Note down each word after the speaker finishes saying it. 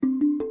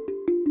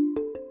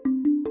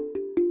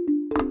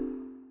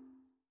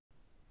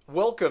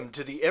Welcome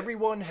to the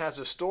Everyone Has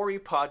a Story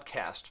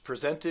podcast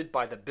presented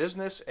by the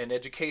Business and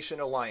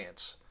Education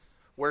Alliance,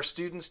 where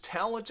students'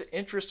 talents,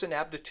 interests, and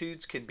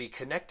aptitudes can be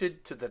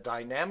connected to the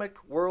dynamic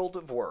world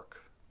of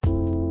work.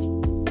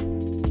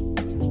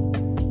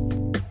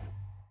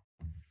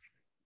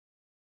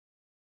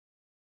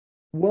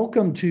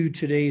 Welcome to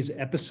today's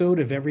episode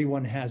of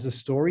Everyone Has a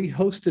Story,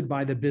 hosted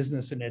by the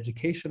Business and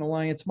Education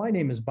Alliance. My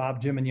name is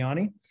Bob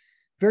Gimignani.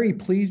 Very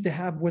pleased to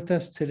have with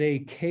us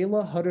today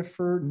Kayla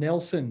Huthoefer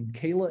Nelson.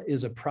 Kayla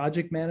is a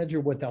project manager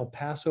with El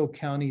Paso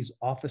County's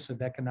Office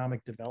of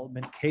Economic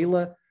Development.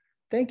 Kayla,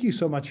 thank you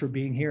so much for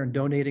being here and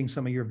donating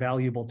some of your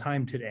valuable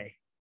time today.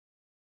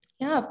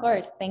 Yeah, of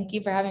course. Thank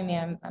you for having me.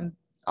 I'm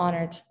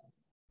honored.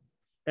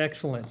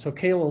 Excellent. So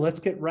Kayla, let's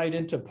get right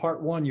into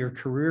part one, your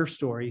career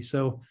story.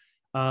 So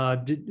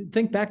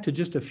think back to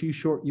just a few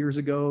short years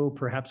ago,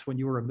 perhaps when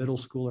you were a middle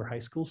school or high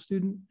school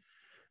student.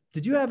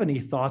 Did you have any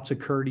thoughts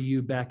occur to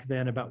you back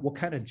then about what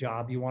kind of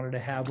job you wanted to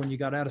have when you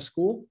got out of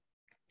school?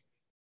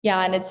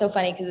 Yeah, and it's so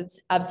funny because it's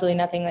absolutely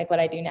nothing like what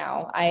I do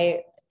now.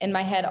 In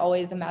my head,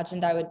 always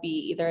imagined I would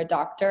be either a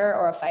doctor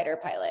or a fighter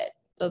pilot.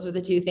 Those were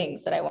the two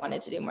things that I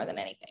wanted to do more than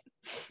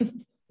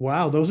anything.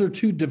 Wow, those are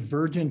two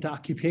divergent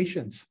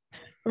occupations.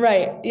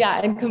 Right. Yeah.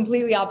 And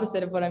completely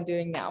opposite of what I'm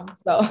doing now.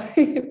 So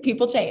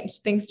people change,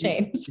 things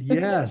change.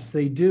 Yes,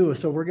 they do.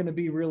 So we're going to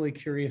be really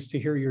curious to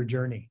hear your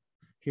journey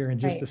here in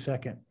just a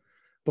second.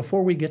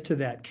 Before we get to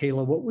that,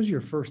 Kayla, what was your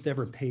first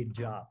ever paid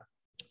job?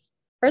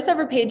 First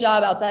ever paid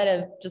job outside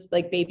of just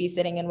like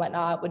babysitting and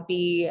whatnot would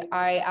be,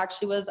 I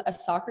actually was a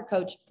soccer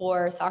coach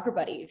for soccer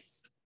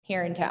buddies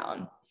here in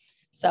town.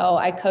 So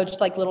I coached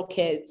like little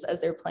kids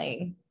as they're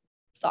playing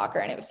soccer,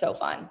 and it was so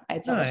fun. I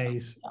had so much fun.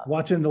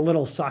 Watching the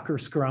little soccer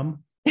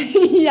scrum.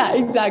 Yeah,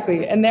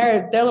 exactly. And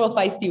they're little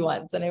feisty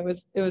ones. And it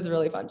was a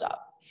really fun job.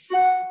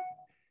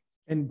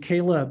 And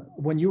Kayla,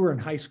 when you were in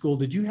high school,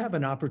 did you have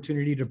an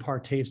opportunity to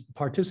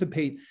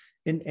participate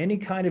in any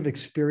kind of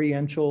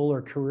experiential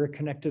or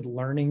career-connected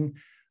learning,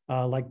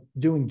 like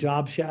doing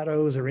job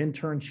shadows or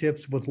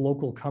internships with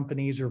local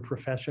companies or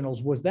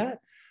professionals? Was that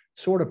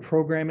sort of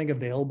programming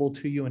available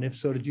to you? And if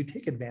so, did you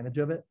take advantage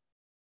of it?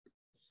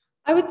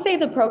 I would say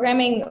the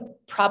programming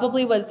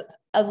probably was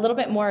a little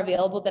bit more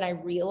available than I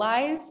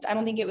realized. I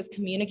don't think it was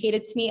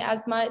communicated to me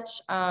as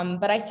much,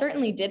 but I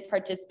certainly did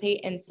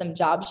participate in some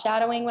job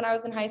shadowing when I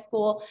was in high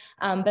school,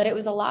 but it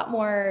was a lot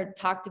more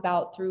talked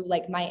about through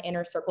like my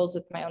inner circles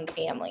with my own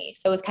family.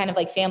 So it was kind of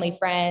like family,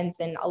 friends,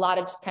 and a lot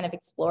of just kind of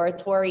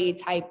exploratory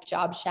type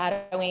job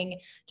shadowing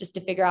just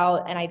to figure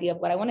out an idea of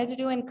what I wanted to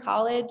do in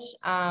college.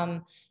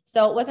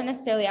 So it wasn't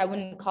necessarily, I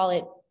wouldn't call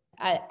it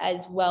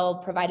as well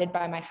provided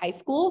by my high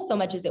school, so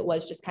much as it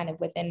was just kind of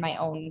within my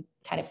own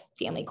kind of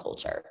family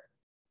culture.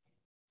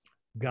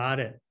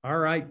 Got it. All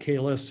right,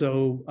 Kayla.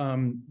 So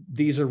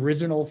these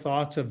original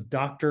thoughts of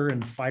doctor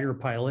and fighter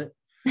pilot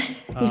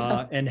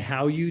and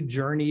how you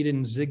journeyed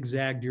and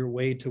zigzagged your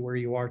way to where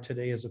you are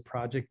today as a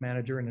project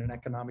manager in an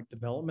economic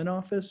development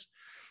office.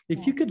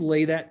 If you could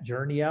lay that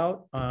journey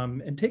out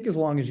and take as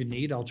long as you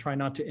need, I'll try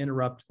not to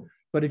interrupt,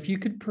 but if you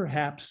could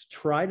perhaps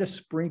try to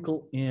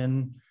sprinkle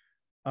in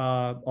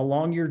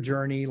along your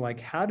journey, like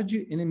how did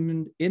you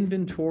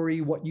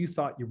inventory what you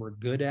thought you were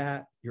good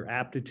at, your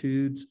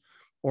aptitudes,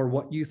 or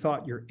what you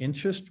thought your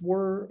interests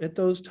were at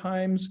those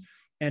times,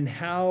 and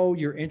how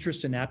your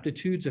interests and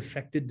aptitudes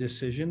affected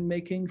decision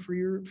making for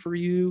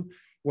you,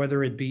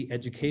 whether it be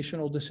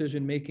educational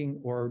decision making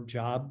or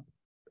job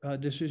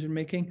decision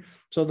making.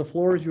 So the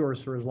floor is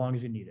yours for as long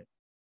as you need it.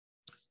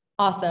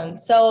 Awesome.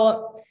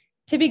 So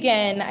to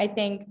begin, I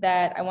think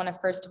that I want to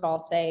first of all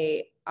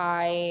say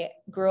I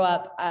grew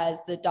up as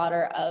the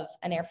daughter of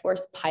an Air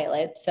Force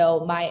pilot.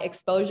 So my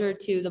exposure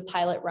to the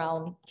pilot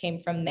realm came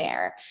from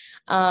there,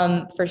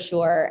 for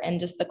sure. And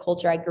just the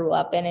culture I grew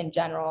up in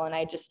general. And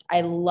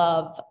I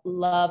love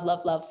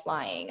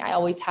flying. I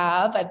always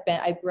have.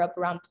 I grew up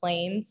around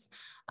planes.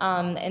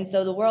 And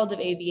so the world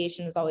of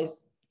aviation was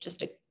always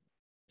just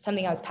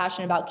something I was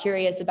passionate about,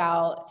 curious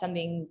about,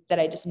 something that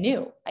I just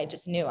knew. I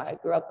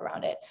grew up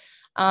around it.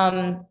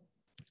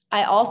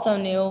 I also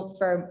knew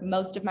for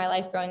most of my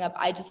life growing up,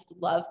 I just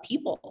love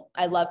people.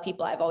 I love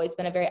people. I've always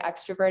been a very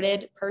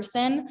extroverted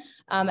person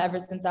ever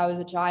since I was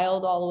a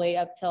child, all the way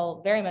up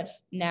till very much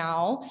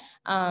now.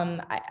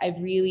 I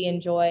really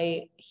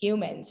enjoy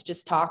humans,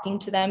 just talking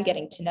to them,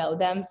 getting to know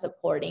them,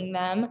 supporting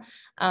them.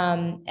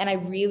 And I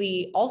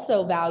really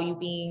also value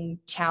being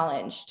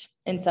challenged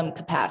in some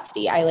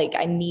capacity.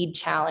 I need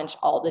challenge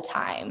all the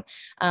time.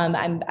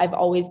 I've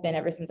always been,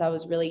 ever since I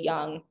was really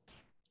young,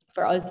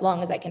 for as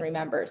long as I can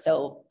remember.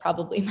 So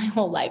probably my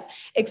whole life,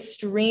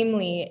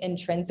 extremely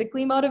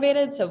intrinsically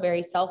motivated. So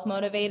very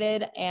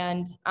self-motivated.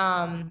 And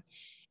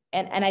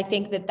I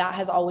think that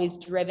has always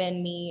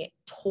driven me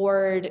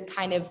toward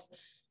kind of,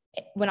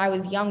 when I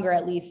was younger,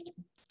 at least,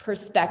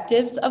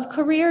 perspectives of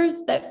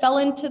careers that fell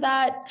into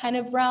that kind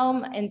of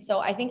realm. And so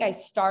I think I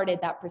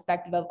started that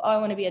perspective of, oh, I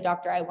want to be a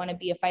doctor. I want to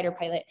be a fighter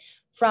pilot,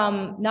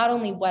 from not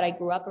only what I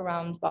grew up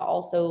around, but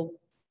also,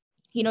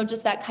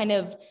 just that kind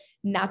of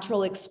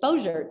natural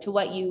exposure to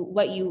what you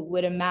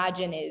would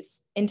imagine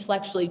is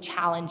intellectually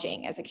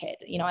challenging as a kid.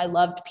 You know, I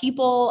loved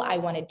people, I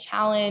wanted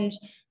challenge.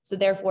 So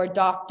therefore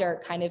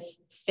doctor kind of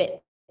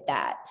fit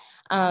that.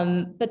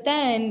 But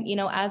then, you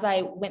know, as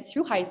I went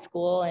through high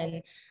school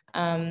and,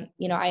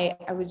 you know,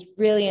 I was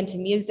really into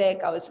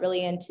music. I was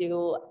really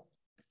into,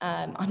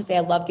 honestly,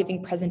 I love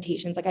giving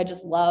presentations. Like I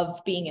just love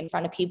being in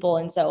front of people.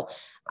 And so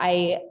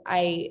I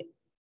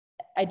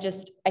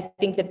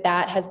think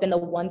that has been the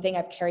one thing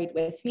I've carried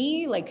with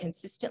me, like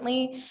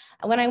consistently.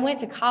 And when I went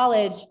to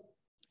college,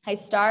 I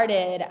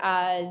started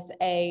as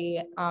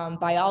a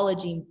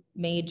biology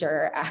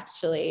major,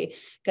 actually,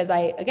 because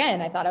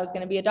I thought I was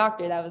going to be a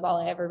doctor. That was all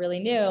I ever really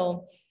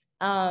knew.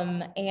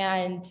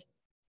 And,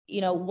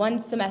 you know, one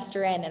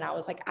semester in, and I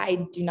was like,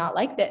 I do not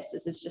like this.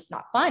 This is just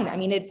not fun. I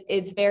mean,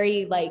 it's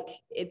very like,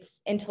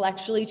 it's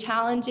intellectually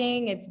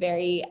challenging. It's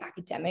very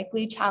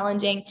academically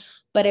challenging,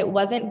 but it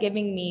wasn't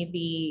giving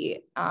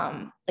me the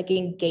like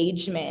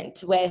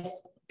engagement with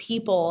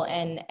people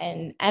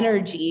and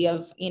energy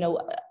of, you know,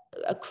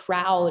 a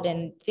crowd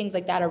and things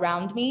like that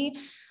around me.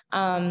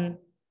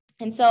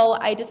 And so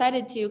I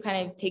decided to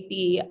kind of take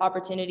the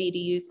opportunity to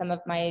use some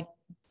of my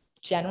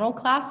general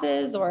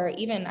classes, or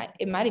even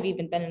it might have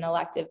even been an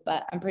elective,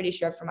 but I'm pretty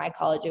sure for my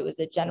college it was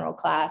a general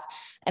class.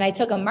 And I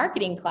took a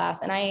marketing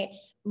class, and I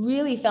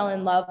really fell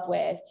in love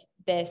with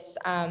this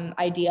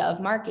idea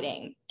of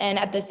marketing. And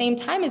at the same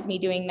time as me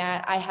doing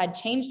that, I had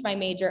changed my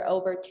major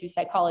over to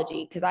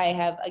psychology, because I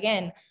have,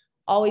 again,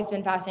 always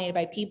been fascinated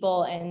by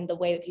people and the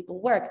way that people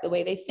work, the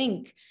way they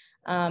think,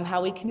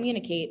 how we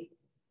communicate.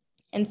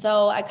 And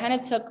so I kind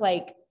of took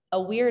like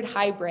a weird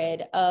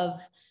hybrid of,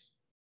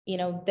 you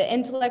know, the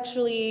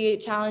intellectually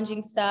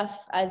challenging stuff,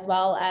 as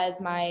well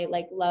as my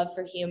like love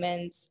for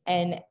humans,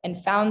 and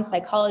found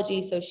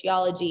psychology,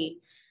 sociology,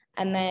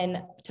 and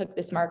then took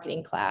this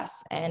marketing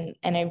class. And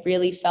I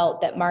really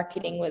felt that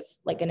marketing was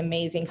like an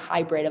amazing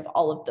hybrid of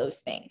all of those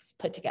things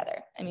put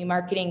together. I mean,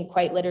 marketing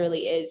quite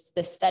literally is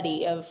the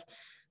study of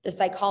the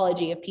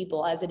psychology of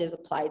people as it is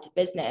applied to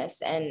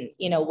business, and,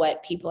 you know,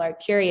 what people are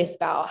curious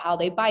about, how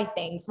they buy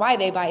things, why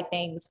they buy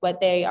things,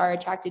 what they are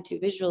attracted to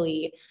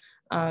visually,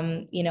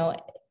 you know,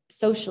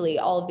 socially,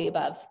 all of the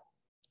above.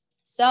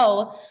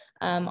 So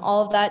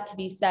all of that to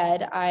be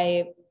said,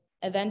 I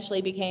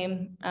eventually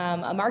became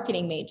a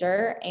marketing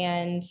major,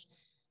 and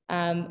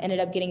ended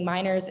up getting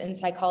minors in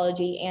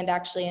psychology and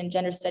actually in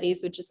gender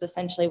studies, which is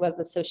essentially was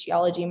a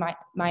sociology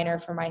minor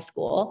for my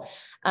school.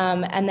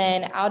 And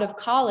then out of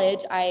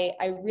college,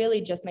 I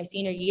really just my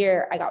senior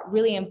year, I got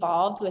really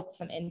involved with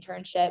some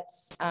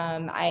internships.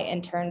 I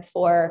interned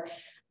for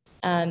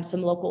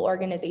some local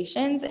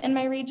organizations in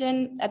my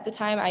region. At the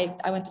time,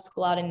 I went to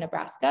school out in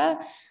Nebraska.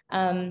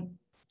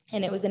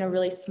 And it was in a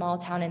really small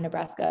town in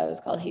Nebraska. It was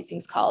called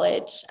Hastings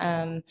College.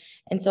 And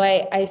so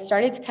I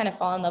started to kind of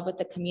fall in love with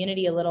the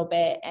community a little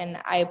bit. And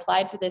I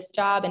applied for this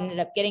job and ended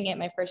up getting it.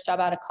 My first job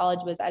out of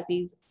college was as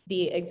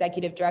the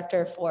executive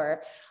director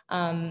for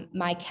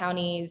my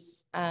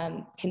county's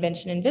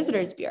Convention and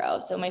Visitors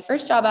Bureau. So my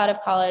first job out of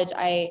college,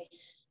 I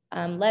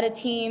led a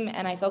team,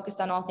 and I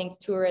focused on all things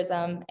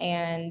tourism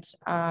and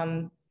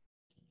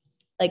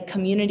like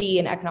community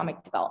and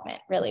economic development,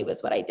 really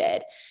was what I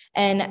did.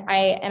 And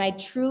I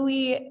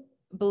truly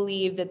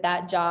believe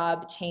that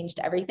job changed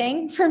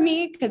everything for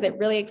me, because it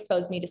really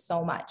exposed me to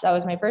so much. That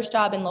was my first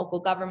job in local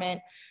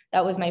government.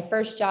 That was my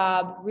first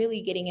job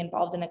really getting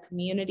involved in a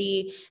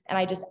community. And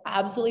I just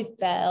absolutely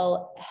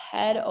fell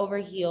head over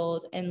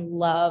heels in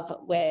love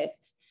with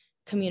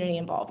community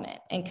involvement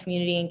and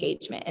community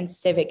engagement and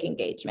civic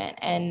engagement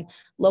and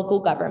local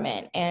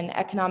government and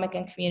economic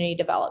and community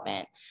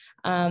development.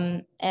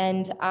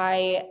 And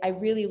I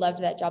really loved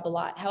that job a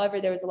lot.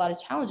 However, there was a lot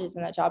of challenges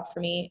in that job for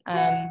me.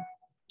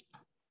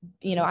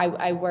 You know,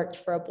 I worked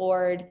for a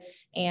board,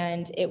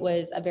 and it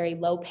was a very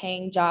low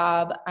paying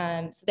job.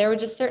 So there were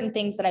just certain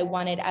things that I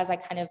wanted as I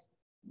kind of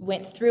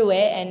went through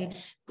it and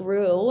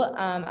grew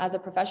as a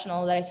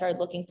professional, that I started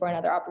looking for in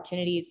other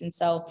opportunities. And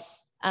so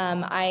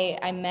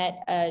I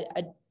met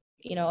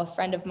a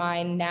friend of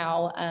mine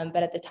now,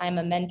 but at the time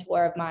a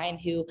mentor of mine,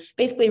 who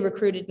basically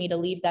recruited me to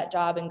leave that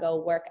job and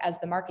go work as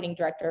the marketing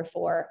director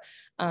for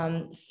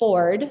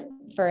Ford,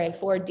 for a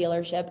Ford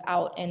dealership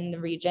out in the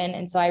region.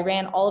 And so I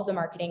ran all of the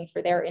marketing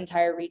for their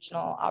entire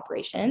regional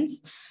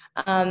operations.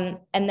 And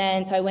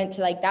then, so I went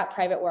to like that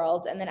private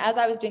world. And then as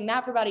I was doing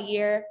that for about a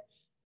year,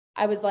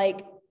 I was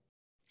like,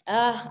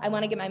 I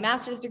want to get my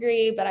master's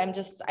degree, but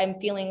I'm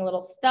feeling a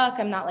little stuck.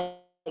 I'm not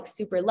like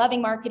super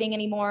loving marketing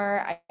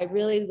anymore. I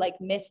really like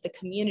miss the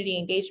community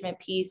engagement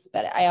piece,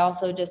 but I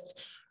also just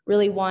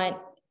really want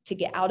to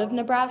get out of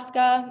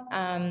Nebraska.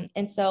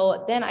 And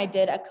so then I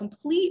did a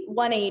complete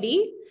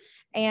 180,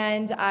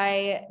 and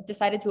I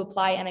decided to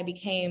apply, and I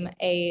became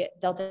a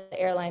Delta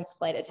Airlines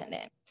flight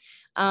attendant.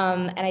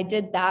 And I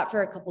did that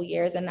for a couple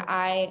years, and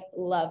I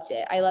loved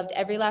it. I loved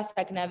every last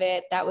second of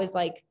it. That was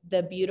like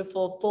the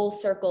beautiful full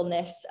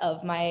circleness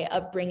of my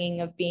upbringing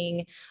of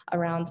being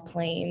around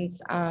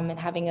planes, and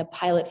having a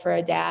pilot for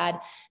a dad.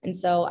 And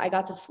so I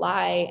got to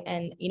fly.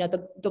 And, you know,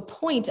 the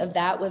point of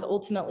that was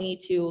ultimately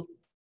to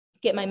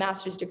get my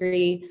master's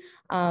degree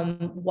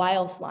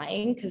while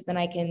flying, because then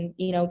I can,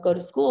 go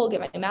to school, get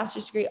my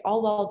master's degree,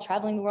 all while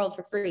traveling the world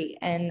for free.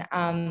 And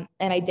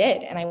I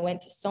did. And I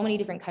went to so many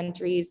different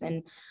countries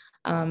and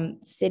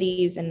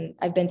cities, and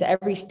I've been to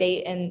every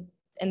state in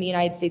the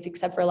United States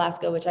except for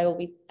Alaska, which I will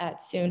be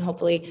at soon,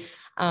 hopefully.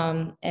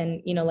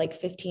 And, like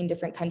 15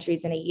 different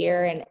countries in a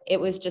year. And it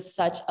was just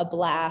such a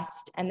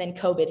blast. And then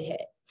COVID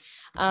hit.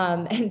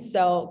 And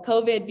so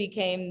COVID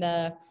became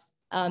the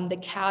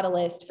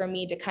catalyst for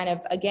me to kind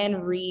of, again,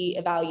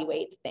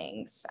 reevaluate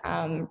things.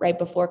 Right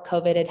before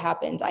COVID had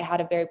happened, I had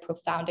a very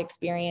profound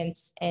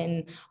experience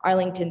in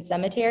Arlington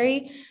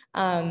Cemetery,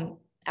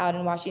 out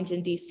in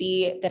Washington,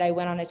 D.C., that I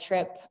went on a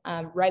trip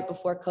right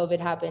before COVID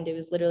happened. It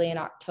was literally in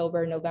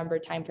October, November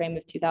timeframe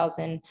of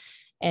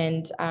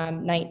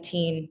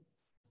 2019.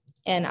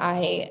 And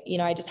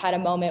I just had a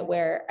moment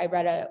where I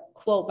read a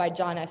quote by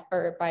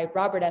by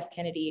Robert F.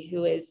 Kennedy,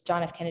 who is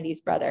John F.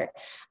 Kennedy's brother,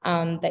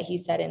 that he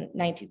said in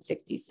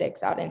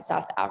 1966 out in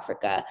South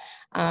Africa.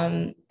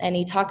 And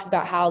he talks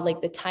about how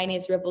like the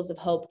tiniest ripples of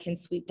hope can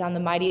sweep down the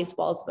mightiest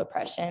walls of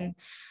oppression.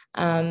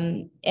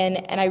 And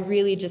I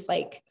really just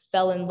like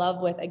fell in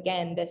love with,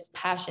 again, this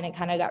passion. It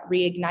kind of got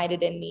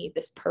reignited in me,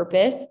 this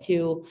purpose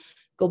to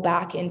go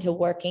back into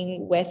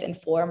working with and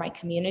for my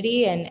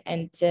community,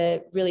 and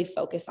to really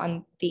focus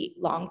on the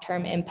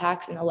long-term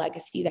impacts and the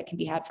legacy that can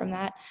be had from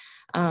that.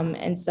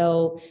 And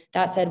so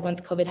that said,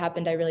 once COVID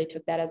happened, I really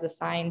took that as a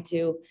sign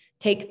to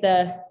take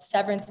the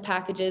severance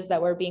packages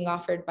that were being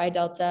offered by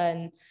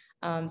Delta.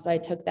 And so I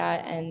took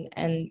that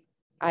and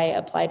I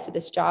applied for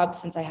this job,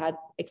 since I had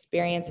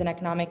experience in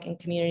economic and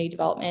community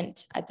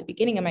development at the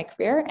beginning of my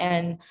career.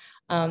 And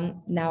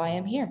now I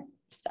am here.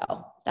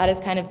 So that is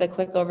kind of the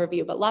quick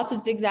overview, but lots of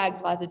zigzags,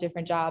 lots of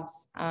different jobs.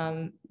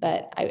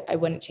 But I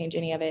wouldn't change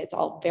any of it. It's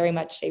all very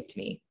much shaped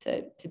me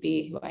to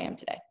be who I am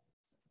today.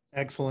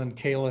 Excellent,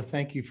 Kayla.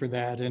 Thank you for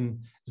that.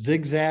 And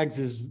zigzags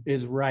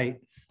is right.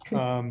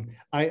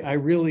 I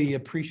really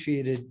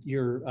appreciated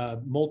your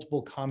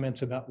multiple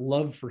comments about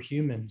love for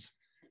humans.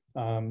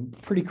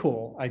 Pretty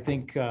cool. I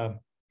think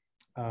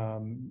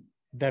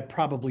that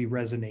probably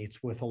resonates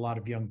with a lot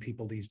of young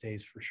people these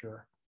days, for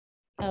sure.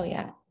 Oh,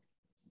 yeah.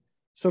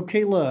 So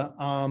Kayla,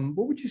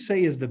 what would you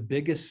say is the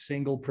biggest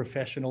single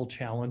professional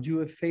challenge you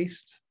have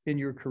faced in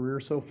your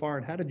career so far,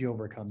 and how did you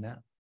overcome that?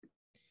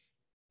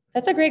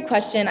 That's a great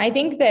question. I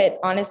think that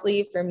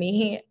honestly, for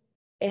me,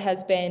 it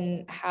has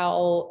been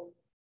how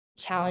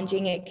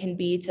challenging it can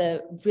be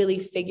to really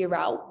figure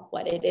out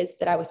what it is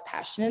that I was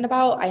passionate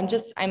about. I'm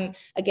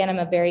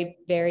a very,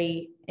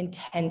 very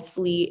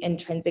intensely,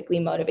 intrinsically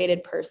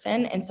motivated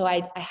person. And so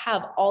I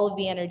have all of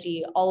the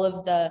energy, all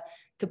of the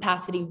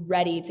capacity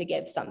ready to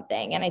give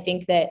something. And I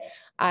think that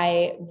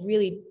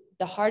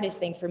the hardest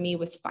thing for me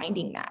was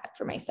finding that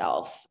for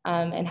myself,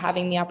 and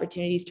having the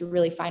opportunities to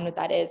really find what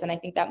that is. And I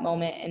think that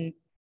moment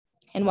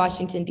in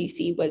Washington,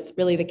 D.C. was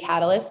really the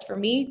catalyst for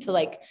me to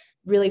like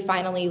really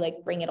finally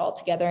like bring it all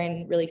together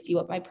and really see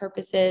what my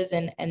purpose is.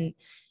 And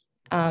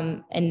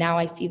now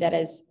I see that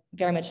as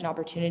very much an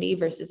opportunity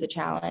versus a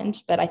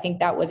challenge. But I think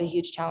that was a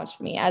huge challenge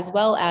for me, as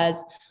well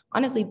as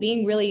honestly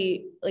being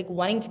really like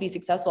wanting to be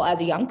successful as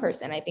a young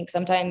person. I think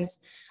sometimes,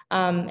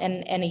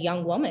 and a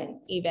young woman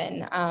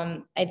even,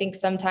 I think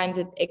sometimes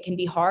it can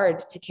be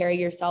hard to carry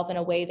yourself in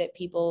a way that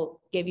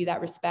people give you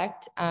that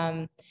respect.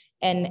 And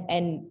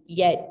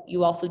yet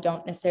you also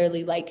don't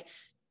necessarily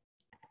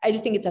I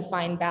just think it's a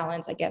fine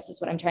balance, I guess is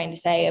what I'm trying to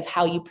say, of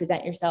how you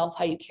present yourself,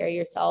 how you carry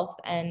yourself,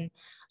 and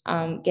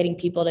getting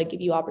people to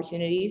give you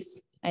opportunities.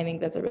 I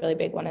think that's a really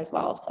big one as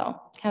well. So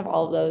kind of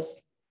all of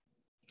those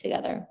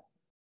together.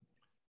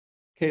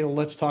 Okay, well,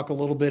 let's talk a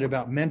little bit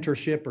about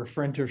mentorship, or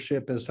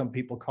friendship, as some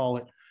people call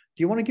it.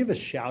 Do you want to give a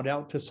shout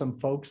out to some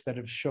folks that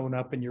have shown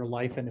up in your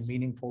life in a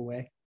meaningful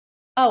way?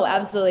 Oh,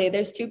 absolutely.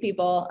 There's two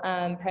people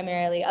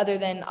primarily, other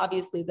than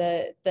obviously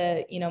the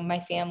my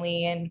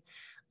family and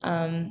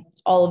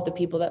all of the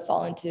people that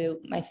fall into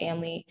my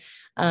family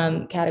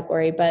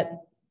category. But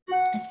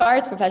as far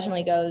as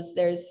professionally goes,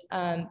 there's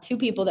two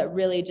people that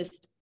really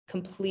just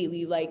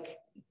completely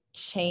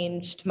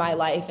changed my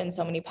life in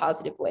so many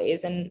positive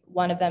ways. And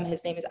one of them,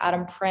 his name is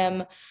Adam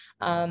Prim.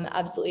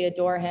 Absolutely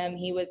adore him.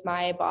 He was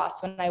my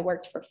boss when I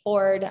worked for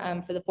Ford,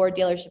 for the Ford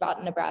dealership out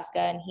in Nebraska.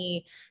 And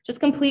he was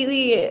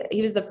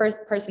the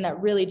first person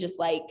that really just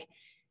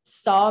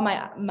saw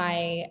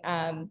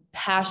my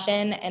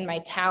passion and my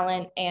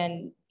talent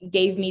and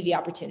gave me the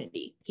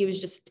opportunity. He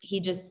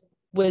just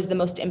was the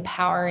most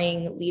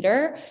empowering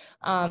leader.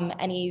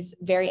 And he's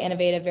very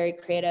innovative, very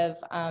creative,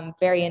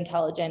 very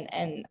intelligent.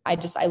 And I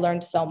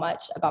learned so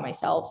much about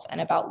myself and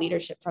about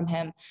leadership from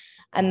him.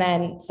 And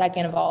then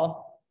second of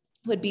all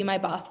would be my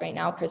boss right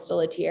now, Crystal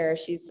Latier.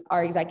 She's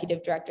our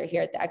executive director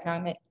here at the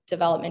Economic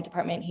Development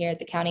Department here at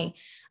the county.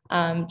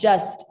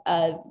 Just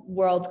a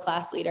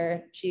world-class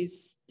leader.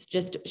 She's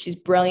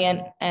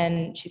brilliant,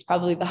 and she's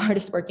probably the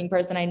hardest working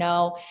person I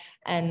know.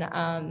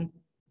 And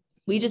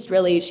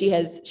she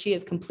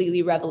has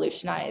completely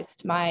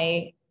revolutionized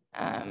my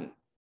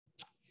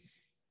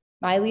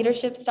my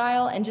leadership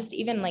style, and just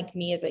even like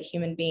me as a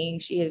human being,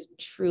 she has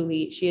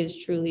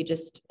truly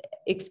just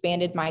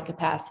expanded my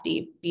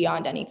capacity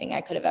beyond anything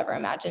I could have ever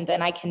imagined.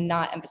 And I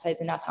cannot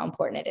emphasize enough how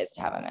important it is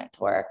to have a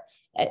mentor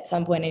at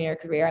some point in your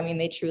career. I mean,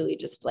 they truly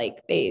just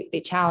like,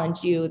 they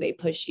challenge you, they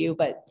push you,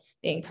 but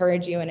they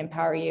encourage you and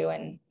empower you.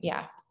 And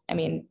yeah, I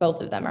mean,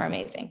 both of them are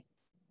amazing.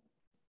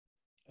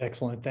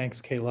 Excellent.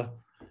 Thanks, Kayla.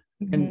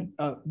 Mm-hmm. And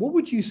what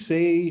would you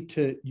say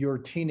to your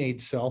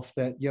teenage self,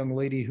 that young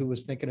lady who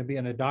was thinking of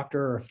being a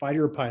doctor or a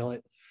fighter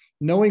pilot,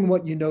 knowing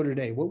what you know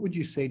today? What would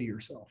you say to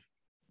yourself?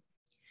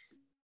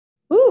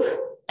 Ooh,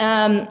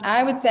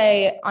 I would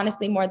say,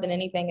 honestly, more than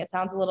anything, it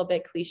sounds a little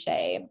bit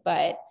cliche,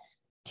 but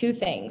two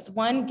things.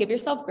 One, give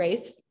yourself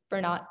grace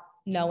for not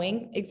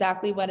knowing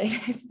exactly what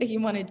it is that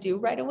you want to do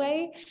right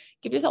away.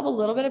 Give yourself a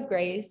little bit of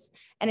grace.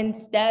 And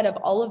instead of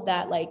all of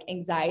that like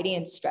anxiety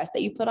and stress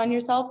that you put on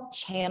yourself,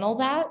 channel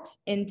that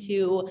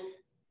into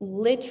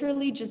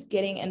literally just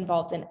getting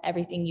involved in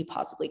everything you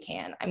possibly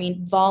can. I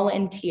mean,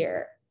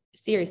 volunteer.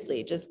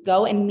 Seriously, just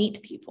go and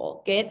meet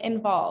people, get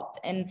involved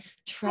and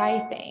try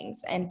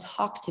things and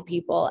talk to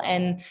people.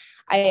 And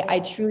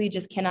I truly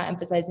just cannot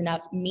emphasize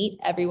enough, meet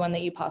everyone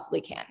that you possibly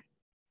can.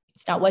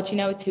 It's not what you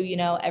know, it's who you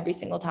know every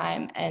single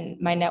time. And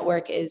my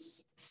network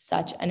is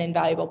such an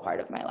invaluable part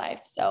of my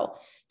life. So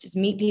just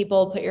meet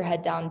people, put your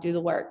head down, do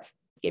the work,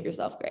 give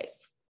yourself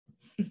grace.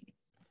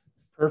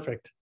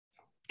 Perfect.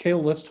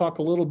 Kayla, let's talk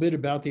a little bit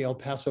about the El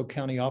Paso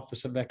County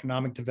Office of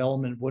Economic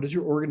Development. What does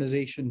your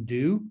organization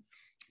do?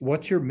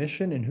 What's your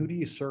mission and who do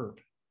you serve?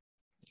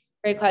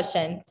 Great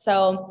question.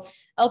 So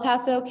El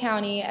Paso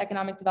County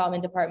Economic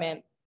Development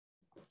Department,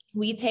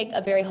 we take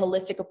a very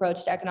holistic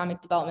approach to economic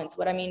development. So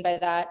what I mean by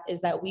that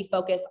is that we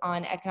focus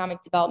on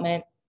economic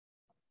development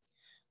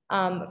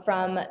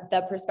from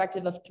the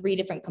perspective of three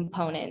different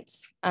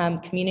components: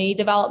 community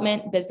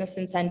development, business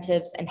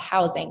incentives, and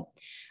housing.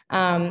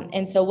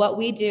 And so what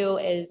we do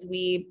is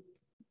we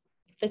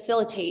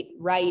facilitate,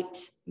 write,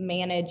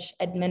 manage,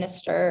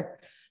 administer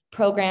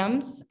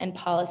programs and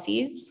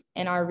policies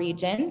in our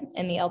region,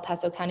 in the El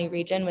Paso County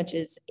region, which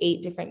is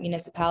 8 different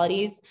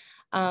municipalities,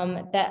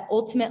 that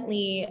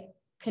ultimately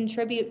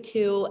contribute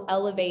to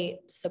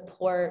elevate,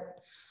 support,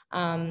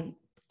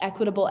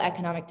 equitable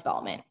economic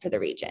development for the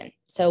region.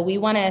 So we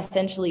want to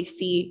essentially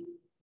see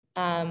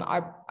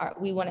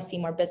we want to see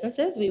more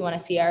businesses. We want to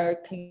see our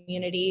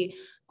community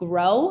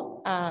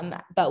grow,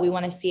 but we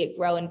want to see it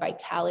grow in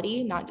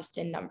vitality, not just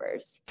in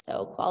numbers.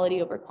 So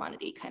quality over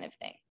quantity kind of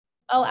thing.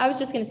 Oh, I was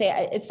just going to say,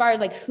 as far as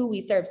like who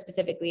we serve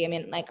specifically, I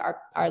mean, like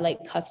our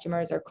like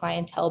customers or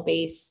clientele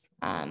base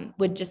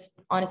would just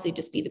honestly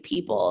just be the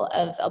people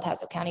of El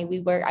Paso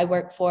County. I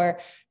work for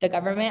the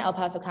government. El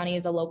Paso County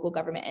is a local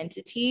government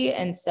entity.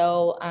 And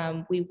so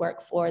we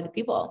work for the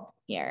people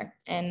here,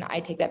 and I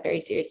take that very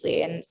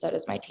seriously. And so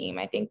does my team.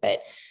 I think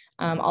that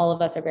all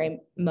of us are very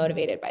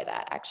motivated by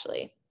that,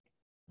 actually.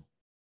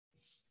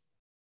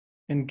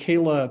 And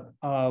Kayla,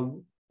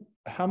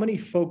 how many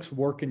folks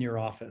work in your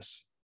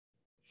office?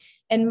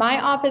 In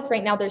my office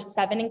right now, there's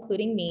 7,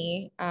 including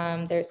me.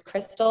 There's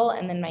Crystal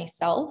and then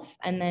myself.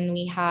 And then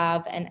we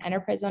have an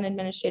enterprise zone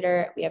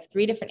administrator. We have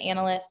 3 different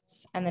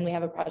analysts, and then we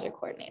have a project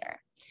coordinator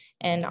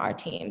in our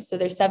team. So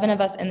there's 7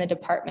 of us in the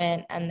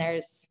department, and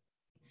there's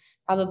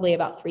probably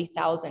about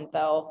 3,000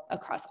 though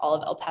across all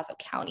of El Paso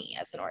County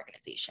as an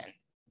organization.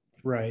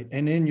 Right.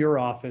 And in your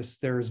office,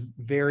 there's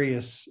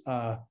various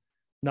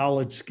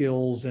knowledge,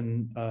 skills,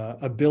 and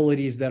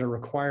abilities that are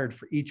required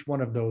for each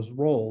one of those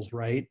roles,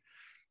 right?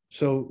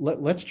 So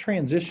let's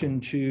transition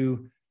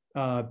to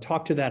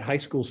talk to that high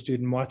school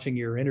student watching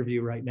your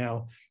interview right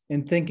now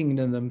and thinking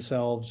to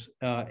themselves,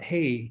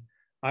 hey,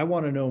 I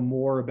want to know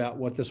more about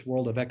what this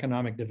world of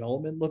economic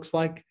development looks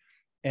like.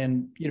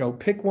 And,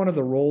 pick one of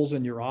the roles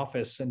in your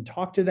office and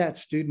talk to that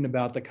student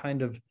about the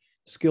kind of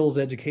skills,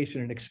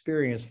 education, and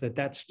experience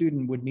that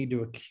student would need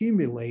to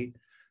accumulate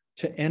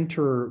to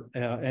enter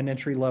an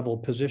entry-level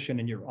position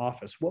in your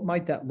office. What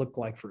might that look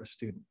like for a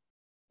student?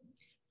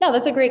 No,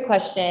 that's a great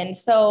question.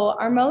 So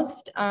our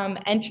most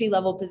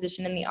entry-level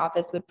position in the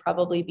office would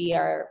probably be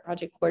our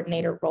project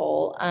coordinator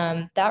role.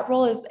 That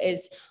role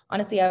is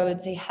honestly, I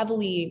would say,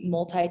 heavily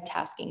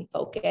multitasking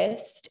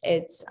focused.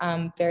 It's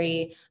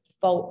very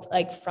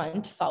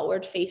front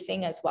forward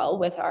facing as well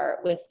with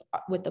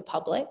the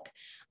public.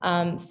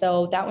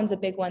 So that one's a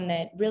big one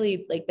that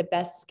really, like, the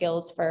best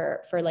skills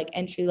for like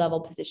entry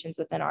level positions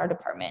within our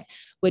department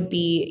would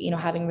be,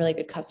 having really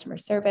good customer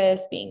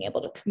service, being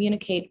able to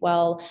communicate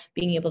well,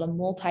 being able to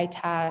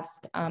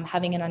multitask,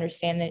 having an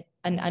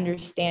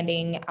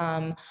understanding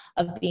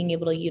of being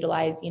able to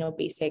utilize,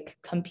 basic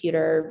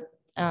computer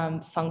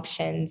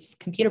functions,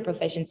 computer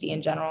proficiency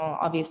in general,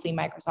 obviously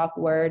Microsoft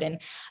Word.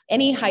 And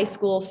any high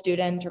school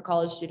student or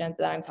college student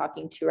that I'm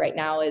talking to right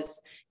now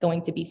is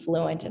going to be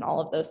fluent in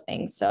all of those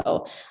things.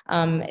 So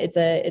it's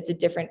a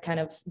different kind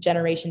of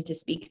generation to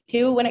speak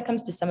to when it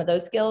comes to some of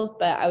those skills.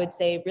 But I would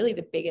say really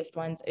the biggest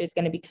ones is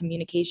going to be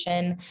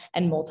communication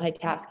and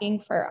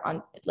multitasking for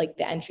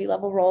the entry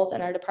level roles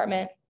in our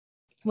department.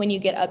 When you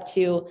get up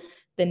to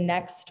the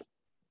next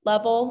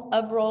level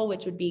of role,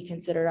 which would be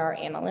considered our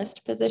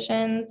analyst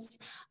positions.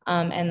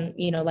 And,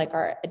 like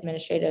our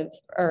administrative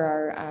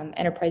or our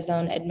enterprise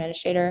zone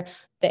administrator,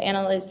 the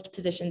analyst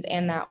positions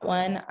and that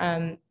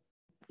one,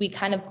 we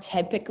kind of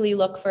typically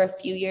look for a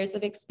few years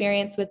of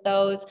experience with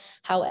those.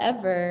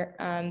 However,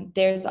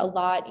 there's a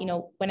lot,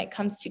 when it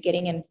comes to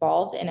getting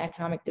involved in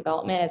economic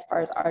development, as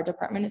far as our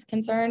department is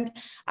concerned,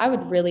 I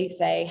would really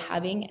say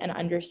having an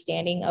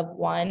understanding of,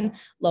 one,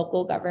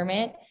 local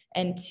government,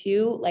 and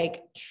two,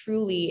 like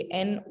truly,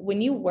 and when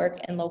you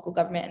work in local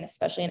government and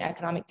especially in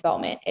economic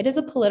development, it is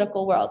a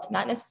political world,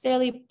 not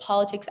necessarily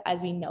politics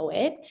as we know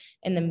it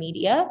in the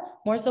media,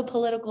 more so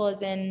political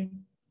as in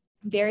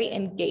very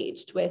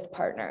engaged with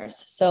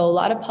partners. So a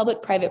lot of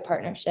public-private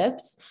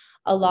partnerships,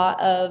 a lot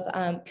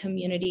of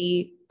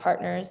community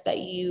partners that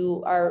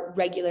you are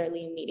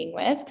regularly meeting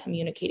with,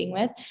 communicating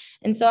with.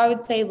 And so I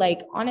would say,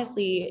 like,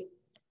 honestly,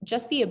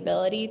 just the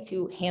ability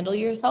to handle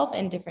yourself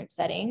in different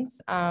settings.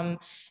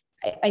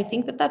 I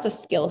think that that's a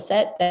skill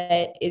set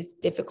that is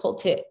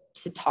difficult to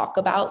talk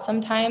about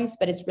sometimes,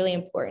 but it's really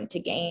important to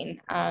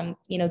gain,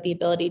 the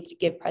ability to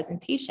give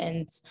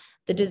presentations,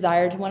 the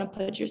desire to want to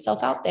put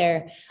yourself out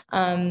there,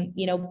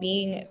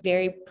 being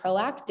very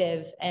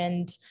proactive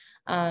and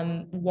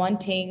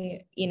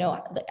wanting,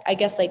 I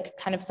guess like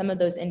kind of some of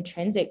those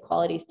intrinsic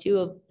qualities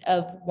too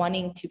of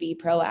wanting to be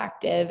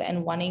proactive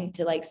and wanting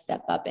to like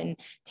step up and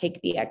take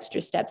the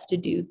extra steps to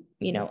do,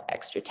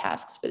 extra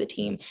tasks for the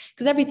team,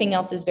 because everything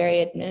else is very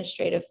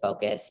administrative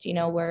focused.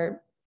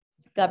 We're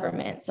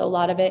government, so a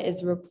lot of it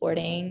is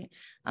reporting,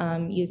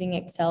 using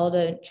Excel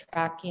to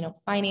track,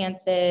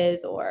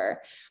 finances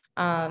or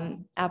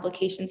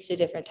applications to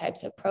different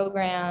types of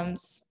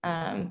programs.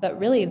 But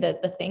really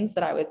the things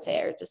that I would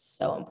say are just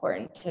so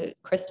important to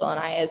Crystal and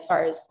I, as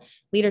far as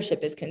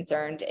leadership is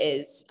concerned,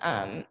 is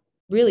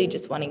really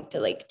just wanting to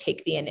like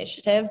take the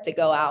initiative to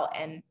go out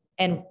and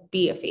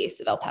be a face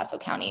of El Paso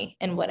County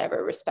in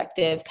whatever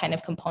respective kind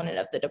of component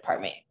of the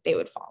department they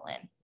would fall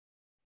in.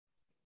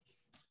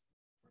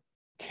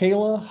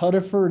 Kayla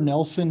Huthoefer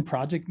Nelson,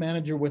 project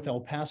manager with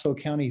El Paso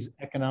County's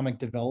Economic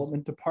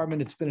Development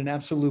Department. It's been an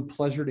absolute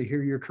pleasure to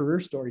hear your career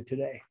story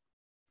today.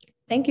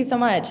 Thank you so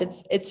much.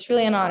 It's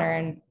truly an honor,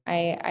 and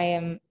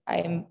I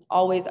am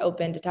always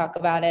open to talk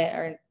about it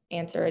or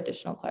answer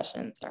additional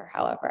questions or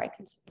however I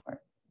can support.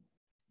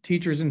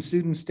 Teachers and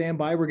students, stand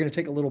by. We're going to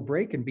take a little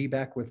break and be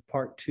back with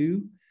part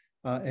two,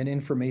 an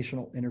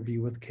informational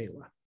interview with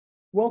Kayla.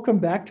 Welcome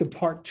back to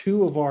part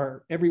two of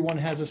our Everyone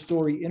Has a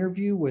Story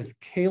interview with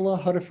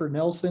Kayla Huthoefer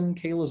Nelson.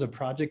 Kayla is a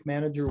project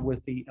manager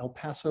with the El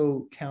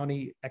Paso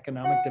County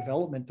Economic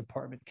Development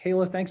Department.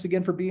 Kayla, thanks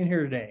again for being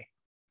here today.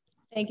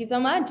 Thank you so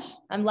much.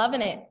 I'm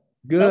loving it.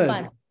 Good. So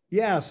fun.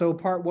 Yeah, so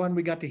part one,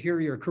 we got to hear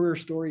your career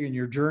story and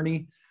your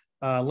journey.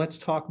 Let's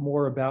talk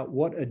more about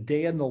what a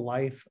day in the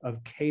life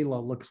of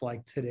Kayla looks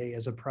like today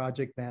as a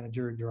project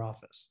manager in your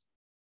office.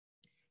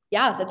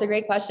 Yeah, that's a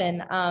great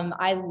question.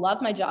 I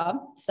love my job,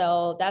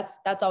 so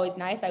that's always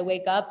nice. I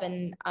wake up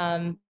and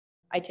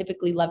I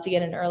typically love to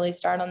get an early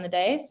start on the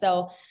day.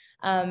 So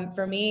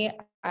for me,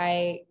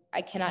 I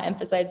cannot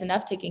emphasize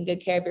enough taking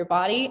good care of your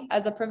body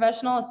as a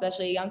professional,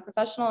 especially a young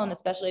professional, and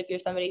especially if you're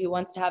somebody who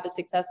wants to have a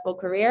successful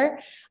career.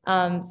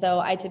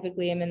 So I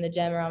typically am in the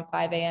gym around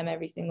 5 a.m.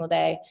 every single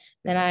day.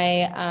 Then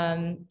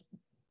I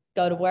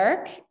go to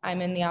work.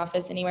 I'm in the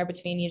office anywhere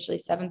between usually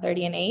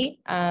 7:30 and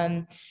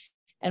 8.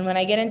 And when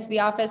I get into the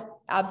office,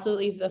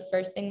 absolutely the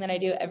first thing that I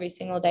do every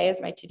single day is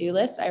my to-do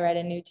list. I write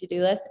a new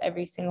to-do list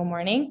every single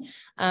morning.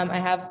 I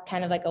have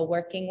kind of like a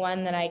working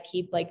one that I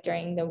keep like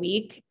during the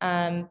week.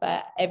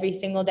 But every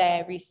single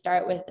day I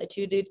restart with a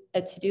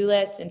to-do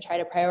list and try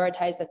to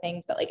prioritize the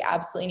things that like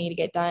absolutely need to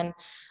get done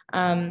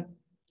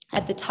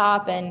at the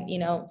top, and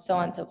so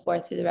on and so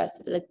forth through the rest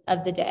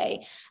of the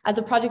day. As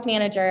a project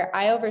manager,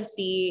 I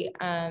oversee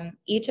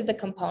each of the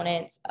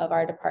components of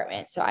our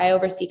department. So I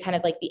oversee kind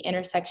of like the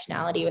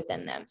intersectionality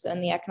within them. So in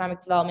the economic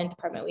development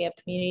department, we have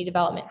community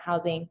development,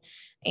 housing,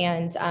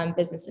 and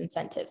business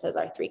incentives as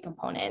our three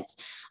components.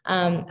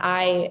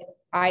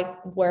 I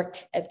work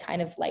as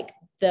kind of like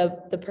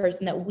the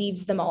person that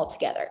weaves them all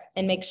together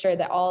and makes sure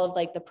that all of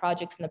like the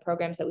projects and the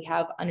programs that we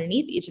have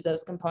underneath each of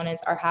those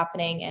components are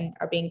happening and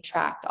are being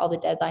tracked. All the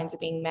deadlines are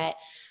being met,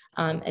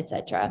 et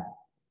cetera.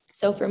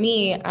 So for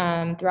me,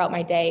 throughout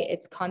my day,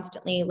 it's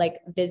constantly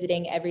like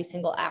visiting every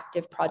single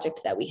active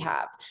project that we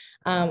have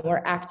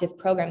or active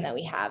program that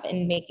we have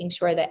and making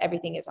sure that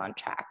everything is on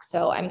track.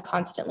 So I'm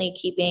constantly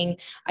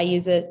I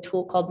use a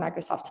tool called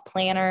Microsoft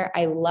Planner.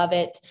 I love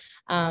it.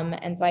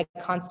 And so I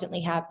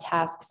constantly have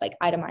tasks like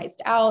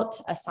itemized out,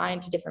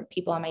 assigned to different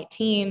people on my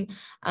team.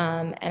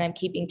 And I'm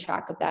keeping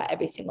track of that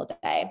every single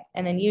day.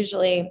 And then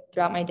usually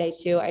throughout my day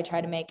too, I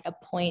try to make a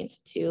point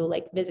to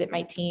like visit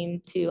my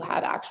team to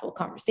have actual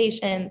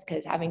conversations,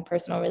 because having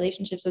personal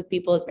relationships with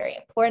people is very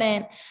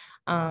important.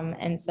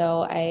 And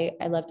so I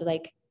love to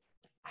like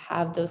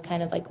have those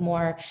kind of like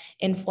more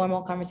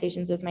informal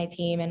conversations with my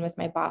team and with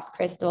my boss,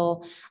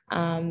 Crystal.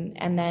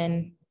 And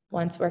then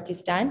once work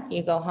is done,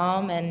 you go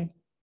home and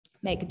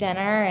make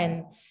dinner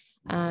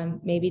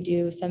and maybe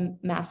do some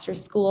master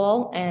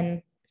school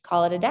and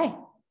call it a day.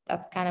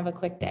 That's kind of a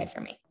quick day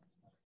for me.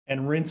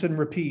 And rinse and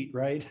repeat,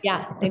 right?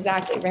 Yeah,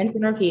 exactly. Rinse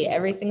and repeat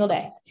every single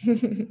day.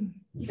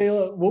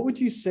 Kayla, what would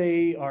you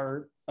say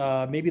are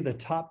maybe the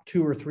top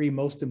 2 or 3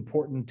 most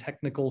important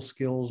technical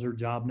skills or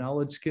job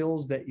knowledge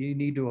skills that you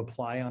need to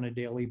apply on a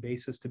daily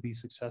basis to be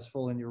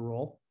successful in your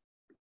role?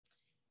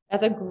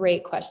 That's a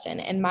great question.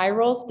 In my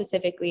role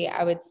specifically,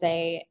 I would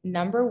say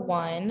number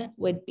 1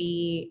 would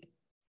be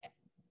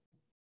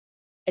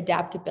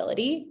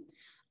adaptability.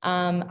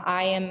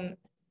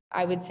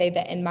 I would say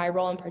that in my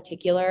role in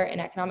particular, in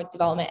economic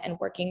development and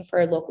working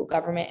for local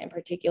government in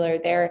particular,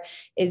 there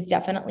is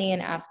definitely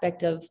an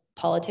aspect of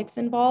politics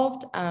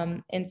involved.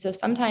 And so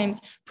sometimes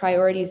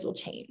priorities will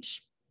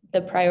change.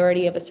 The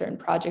priority of a certain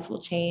project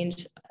will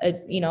change.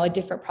 A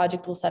different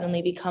project will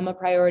suddenly become a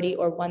priority,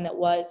 or one that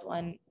was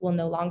one will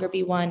no longer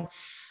be one.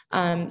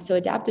 So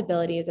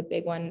adaptability is a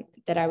big one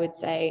that I would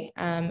say,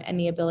 and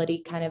the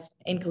ability kind of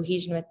in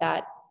cohesion with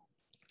that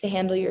to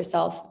handle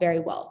yourself very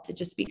well, to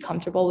just be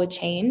comfortable with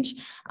change,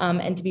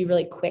 and to be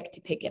really quick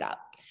to pick it up.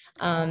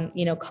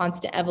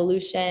 Constant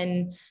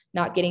evolution,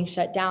 not getting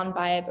shut down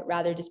by it, but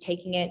rather just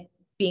taking it,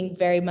 being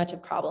very much a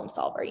problem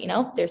solver.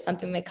 There's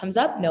something that comes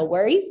up, no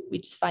worries. We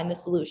just find the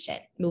solution,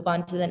 move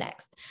on to the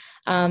next.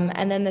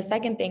 And then the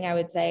second thing I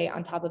would say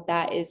on top of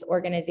that is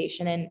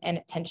organization and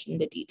attention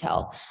to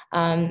detail.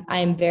 I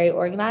am very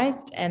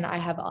organized and I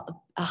have a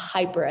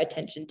hyper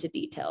attention to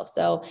detail.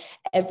 So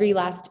every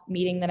last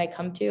meeting that I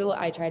come to,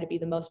 I try to be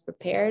the most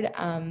prepared.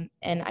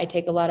 And I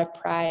take a lot of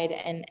pride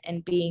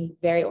in being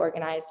very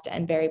organized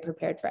and very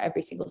prepared for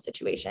every single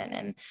situation.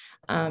 And,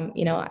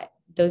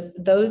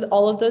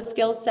 all of those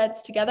skill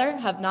sets together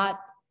have not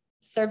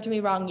served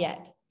me wrong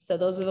yet. So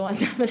those are the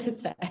ones I'm going to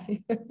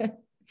say.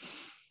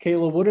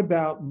 Kayla, what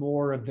about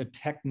more of the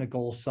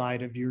technical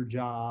side of your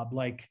job?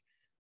 Like,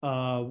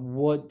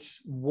 what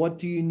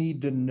do you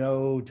need to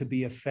know to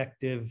be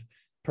effective,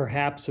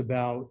 perhaps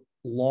about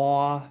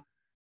law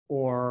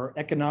or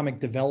economic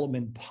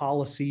development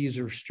policies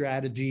or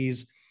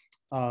strategies,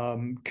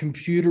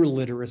 computer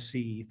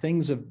literacy,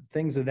 things of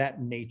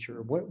that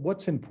nature?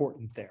 What's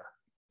important there?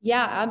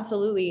 Yeah,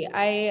 absolutely.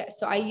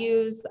 I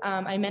use,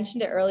 I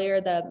mentioned it earlier,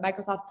 the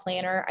Microsoft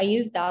Planner. I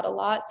use that a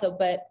lot.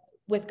 But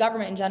with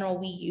government in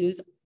general,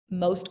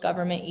 most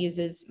government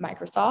uses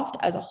Microsoft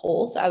as a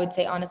whole. So I would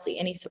say, honestly,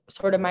 any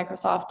sort of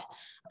Microsoft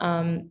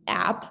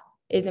app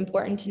is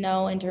important to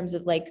know in terms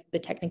of like the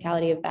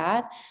technicality of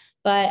that.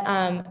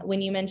 But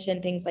when you mention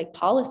things like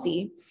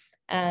policy,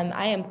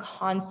 I am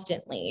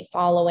constantly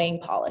following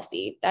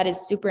policy. That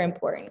is super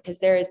important because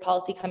there is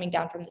policy coming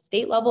down from the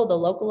state level, the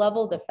local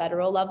level, the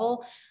federal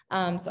level.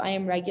 So I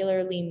am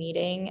regularly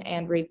meeting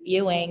and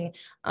reviewing,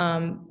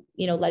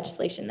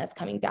 legislation that's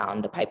coming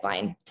down the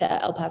pipeline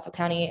to El Paso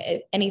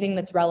County, anything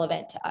that's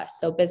relevant to us.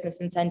 So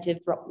business incentive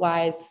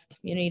wise,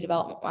 community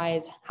development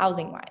wise,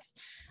 housing wise.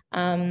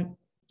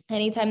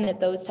 Anytime that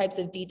those types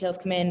of details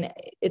come in,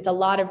 it's a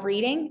lot of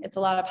reading, it's a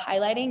lot of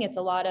highlighting, it's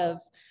a lot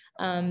of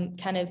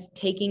kind of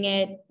taking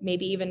it,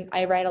 maybe even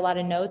I write a lot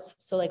of notes.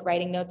 So like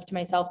writing notes to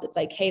myself that's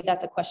like, hey,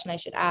 that's a question I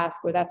should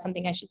ask, or that's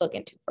something I should look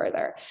into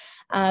further.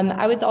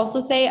 I would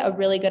also say a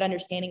really good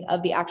understanding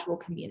of the actual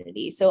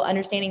community. So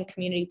understanding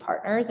community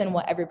partners and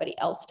what everybody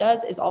else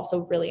does is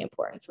also really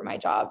important for my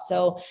job.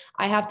 So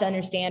I have to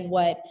understand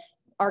what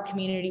our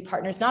community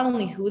partners, not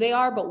only who they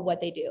are, but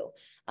what they do.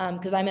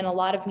 Because I'm in a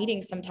lot of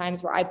meetings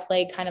sometimes where I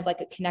play kind of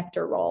like a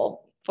connector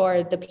role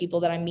for the people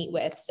that I meet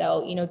with.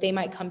 So, they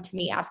might come to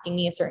me asking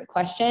me a certain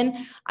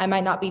question. I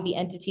might not be the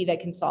entity that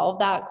can solve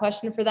that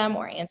question for them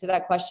or answer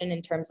that question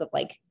in terms of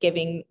like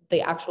giving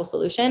the actual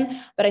solution,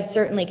 but I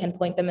certainly can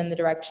point them in the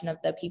direction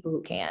of the people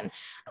who can.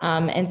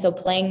 And so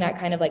playing that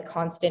kind of like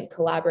constant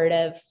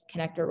collaborative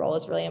connector role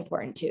is really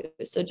important too.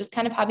 So just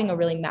kind of having a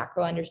really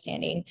macro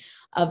understanding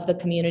of the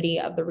community,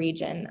 of the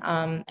region,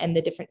 and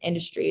the different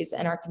industries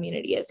in our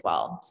community as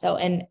well. So,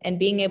 and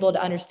being able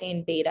to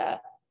understand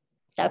data,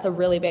 that's a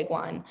really big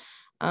one.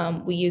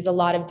 We use a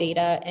lot of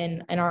data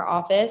in our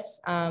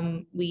office.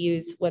 We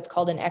use what's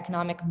called an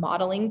economic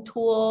modeling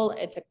tool.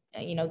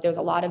 There's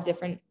a lot of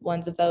different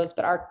ones of those,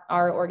 but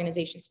our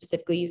organization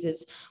specifically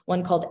uses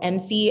one called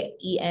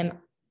EMSI.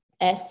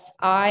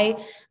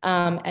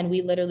 And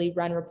we literally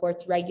run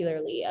reports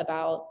regularly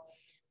about,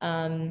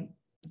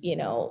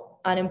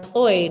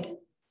 unemployed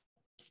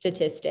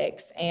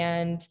statistics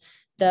and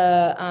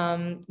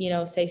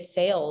the, say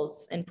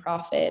sales and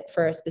profit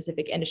for a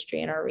specific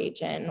industry in our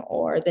region,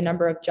 or the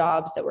number of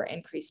jobs that were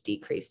increased,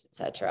 decreased, et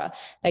cetera.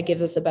 That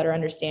gives us a better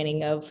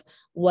understanding of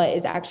what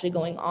is actually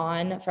going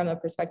on from a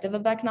perspective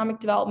of economic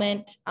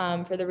development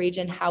for the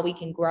region, how we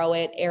can grow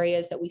it,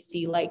 areas that we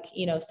see like,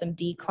 some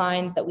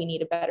declines that we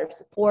need a better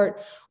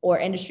support, or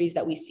industries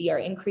that we see are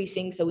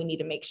increasing. So we need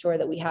to make sure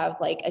that we have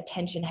like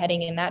attention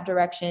heading in that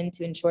direction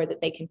to ensure that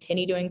they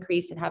continue to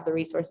increase and have the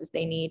resources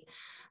they need.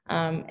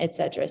 Et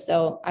cetera.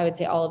 So I would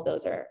say all of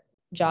those are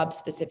job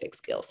specific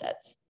skill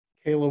sets.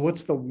 Kayla,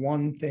 what's the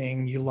one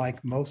thing you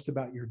like most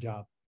about your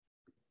job?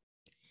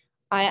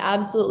 I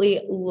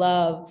absolutely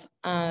love,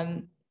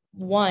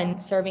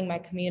 serving my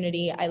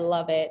community. I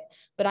love it.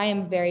 but I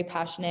am very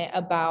passionate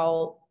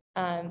about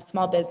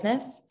small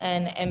business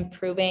and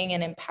improving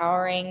and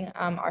empowering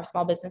our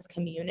small business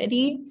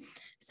community.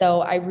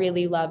 So I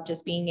really love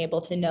just being able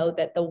to know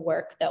that the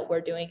work that we're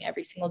doing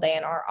every single day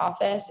in our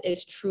office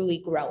is truly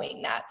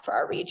growing that for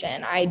our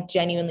region. I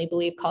genuinely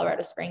believe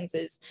Colorado Springs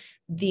is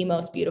the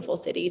most beautiful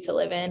city to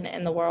live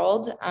in the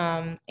world.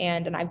 And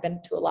I've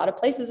been to a lot of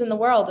places in the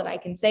world, and I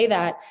can say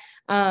that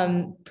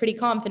pretty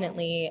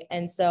confidently.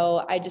 And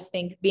so I just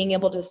think being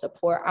able to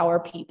support our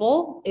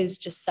people is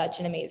just such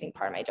an amazing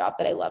part of my job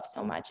that I love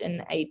so much.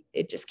 And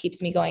it just keeps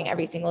me going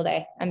every single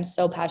day. I'm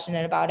so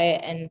passionate about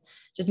it. And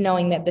just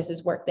knowing that this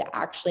is work that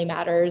actually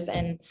matters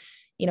and,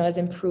 you know, is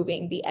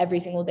improving the every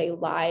single day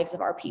lives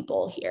of our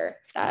people here.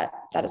 That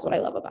is what I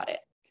love about it.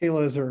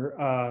 Kayla, is there,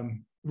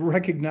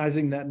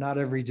 recognizing that not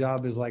every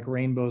job is like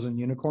rainbows and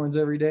unicorns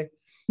every day.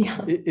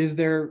 Yeah. Is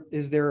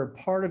there a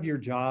part of your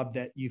job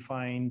that you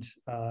find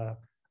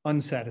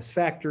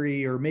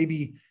unsatisfactory, or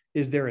maybe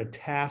is there a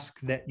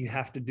task that you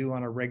have to do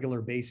on a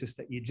regular basis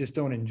that you just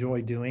don't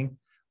enjoy doing?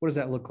 What does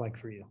that look like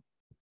for you?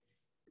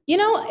 You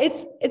know,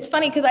 it's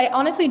funny because I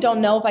honestly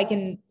don't know if I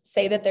can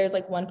say that there's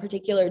like one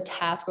particular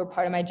task or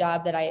part of my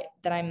job that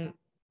I'm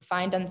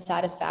find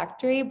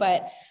unsatisfactory,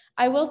 but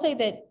I will say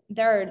that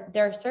there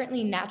are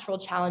certainly natural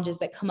challenges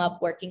that come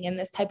up working in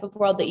this type of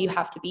world that you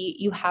have to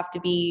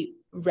be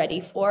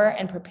ready for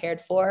and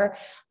prepared for,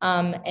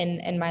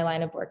 in my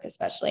line of work,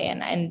 especially.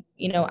 And,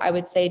 you know, I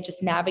would say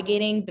just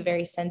navigating the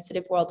very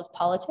sensitive world of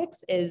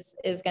politics is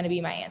going to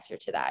be my answer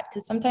to that.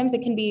 Because sometimes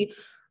it can be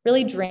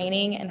really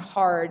draining and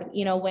hard,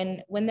 you know,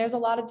 when there's a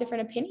lot of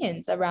different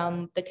opinions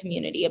around the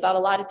community about a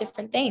lot of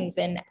different things.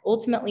 And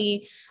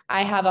ultimately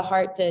I have a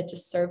heart to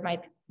just serve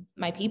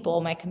my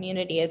people, my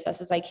community as best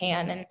as I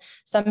can. And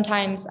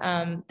sometimes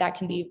that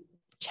can be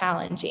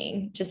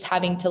challenging, just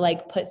having to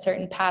like put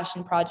certain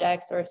passion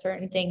projects or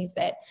certain things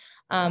that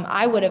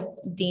I would have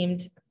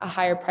deemed a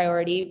higher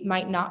priority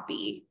might not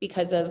be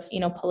because of, you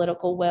know,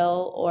 political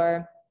will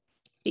or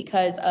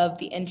because of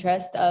the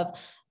interest of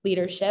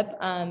leadership.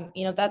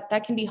 You know,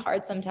 that can be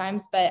hard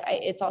sometimes, but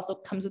it's also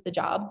comes with the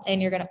job,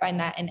 and you're going to find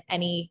that in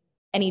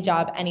any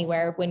job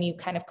anywhere when you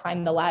kind of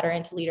climb the ladder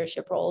into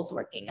leadership roles,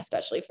 working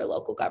especially for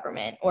local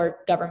government or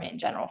government in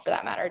general for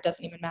that matter. It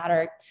doesn't even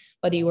matter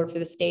whether you work for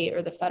the state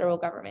or the federal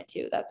government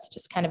too. That's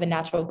just kind of a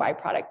natural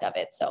byproduct of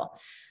it. So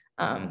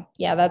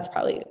yeah, that's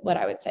probably what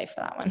I would say for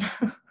that one.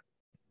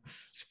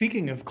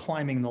 Speaking of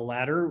climbing the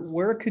ladder,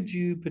 where could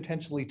you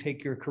potentially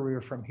take your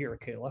career from here,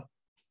 Kayla?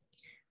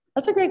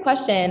 That's a great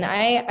question.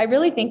 I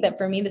really think that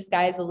for me, the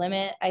sky is the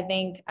limit. I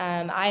think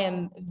I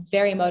am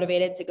very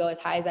motivated to go as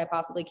high as I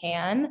possibly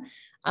can.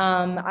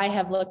 I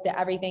have looked at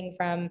everything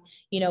from,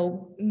 you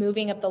know,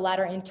 moving up the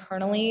ladder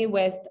internally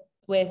with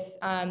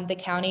the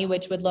county,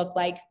 which would look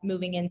like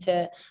moving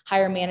into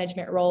higher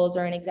management roles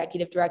or an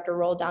executive director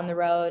role down the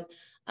road.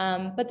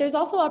 But there's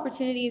also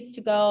opportunities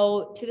to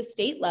go to the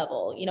state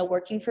level, you know,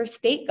 working for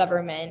state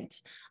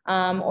government,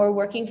 or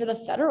working for the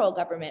federal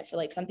government for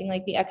like something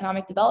like the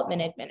Economic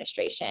Development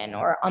Administration,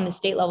 or on the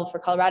state level for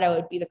Colorado, it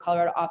would be the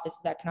Colorado Office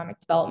of Economic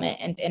Development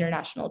and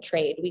International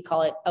Trade. We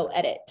call it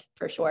OEDIT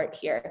for short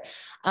here.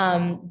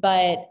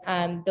 But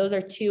those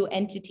are two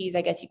entities,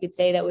 I guess you could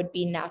say, that would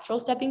be natural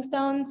stepping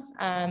stones.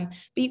 But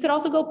you could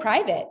also go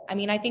private. I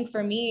mean, I think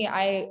for me,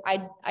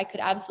 I could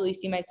absolutely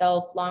see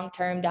myself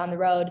long-term down the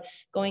road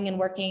going and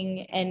working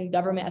in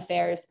government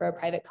affairs for a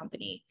private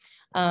company.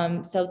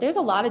 So there's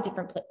a lot of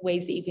different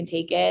ways that you can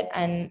take it.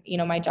 And, you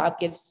know, my job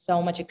gives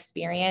so much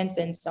experience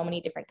and so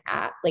many different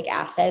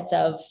assets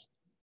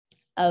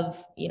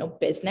of, you know,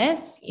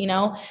 business, you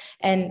know,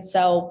 and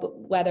so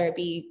whether it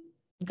be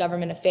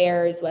government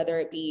affairs, whether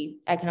it be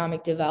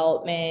economic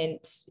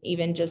development,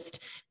 even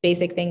just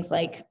basic things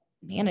like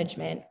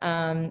management,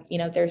 you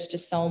know, there's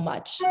just so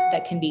much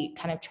that can be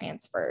kind of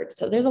transferred.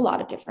 So there's a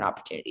lot of different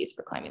opportunities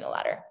for climbing the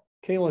ladder.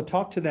 Kayla,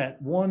 talk to that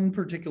one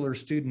particular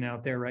student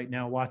out there right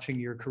now watching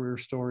your career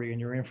story and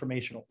your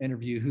informational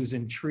interview who's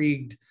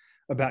intrigued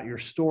about your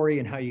story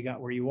and how you got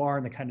where you are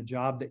and the kind of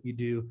job that you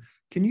do.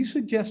 Can you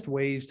suggest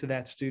ways to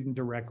that student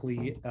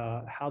directly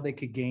how they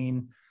could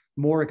gain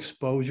more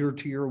exposure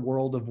to your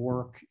world of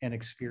work and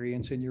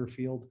experience in your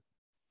field?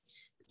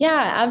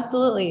 Yeah,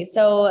 absolutely.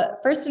 So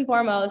first and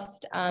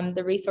foremost,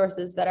 the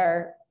resources that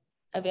are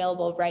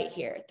available right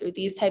here through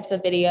these types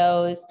of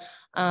videos,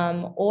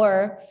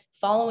 or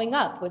following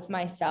up with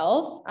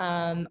myself,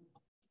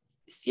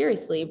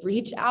 seriously,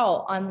 reach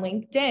out on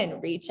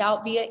LinkedIn, reach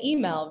out via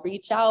email,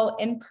 reach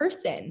out in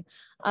person.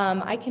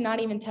 I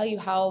cannot even tell you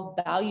how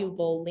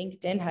valuable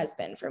LinkedIn has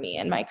been for me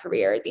in my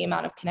career, the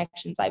amount of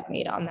connections I've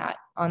made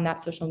on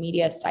that social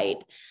media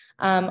site.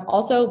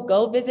 Also,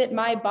 go visit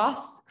my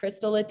boss,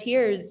 Crystal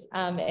Latier's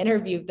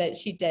interview that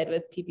she did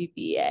with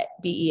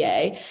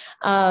PPBEA.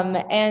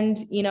 And,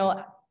 you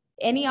know,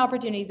 any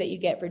opportunities that you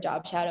get for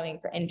job shadowing,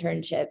 for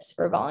internships,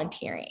 for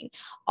volunteering,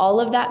 all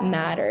of that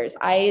matters.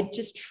 I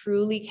just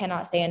truly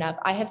cannot say enough.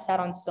 I have sat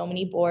on so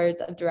many boards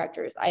of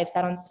directors. I have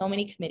sat on so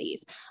many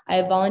committees. I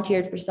have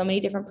volunteered for so many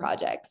different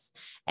projects.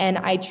 And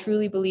I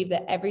truly believe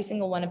that every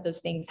single one of those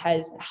things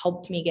has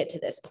helped me get to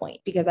this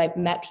point, because I've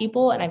met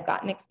people and I've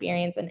gotten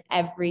experience in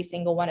every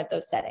single one of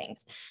those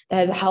settings that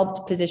has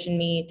helped position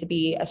me to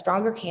be a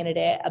stronger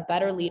candidate, a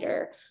better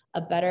leader,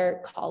 a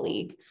better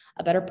colleague,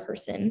 a better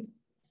person.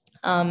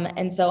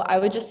 And so I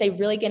would just say,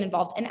 really get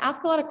involved and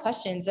ask a lot of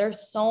questions. There are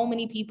so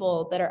many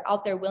people that are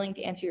out there willing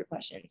to answer your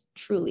questions,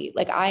 truly.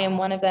 Like, I am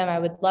one of them. I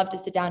would love to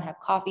sit down, have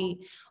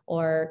coffee,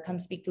 or come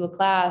speak to a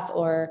class,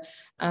 or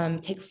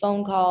take a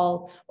phone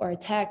call or a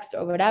text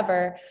or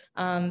whatever.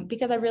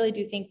 Because I really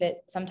do think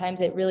that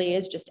sometimes it really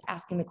is just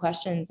asking the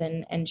questions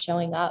and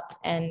showing up,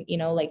 and,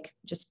 like,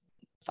 just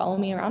follow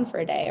me around for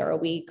a day or a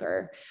week,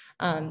 or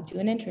do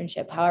an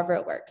internship, however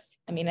it works.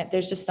 I mean,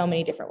 there's just so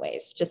many different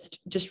ways.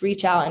 Just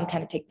reach out and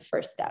kind of take the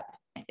first step,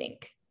 I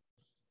think.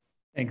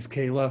 Thanks,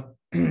 Kayla.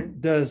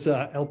 Does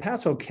El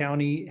Paso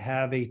County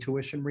have a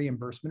tuition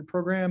reimbursement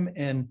program?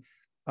 And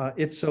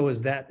if so,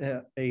 is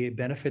that a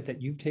benefit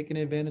that you've taken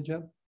advantage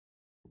of?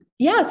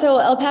 Yeah, so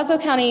El Paso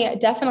County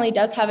definitely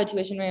does have a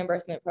tuition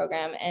reimbursement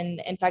program.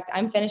 And in fact,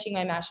 I'm finishing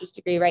my master's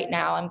degree right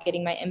now. I'm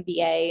getting my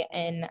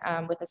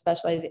MBA with a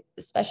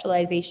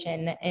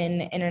specialization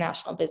in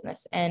international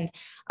business. And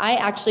I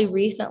actually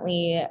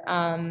recently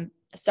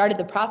started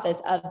the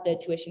process of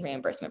the tuition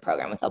reimbursement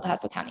program with El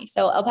Paso County.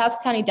 So El Paso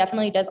County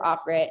definitely does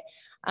offer it.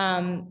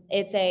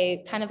 It's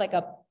a kind of like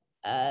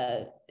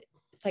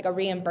it's like a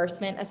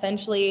reimbursement,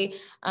 essentially,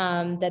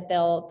 that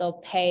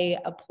they'll pay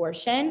a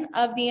portion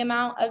of the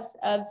amount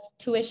of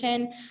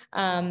tuition,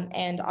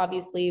 and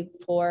obviously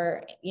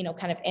for,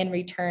 kind of in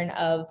return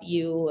of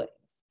your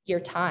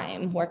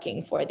time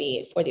working for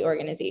the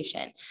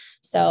organization.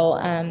 So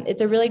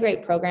it's a really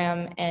great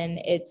program, and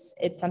it's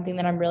something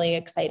that I'm really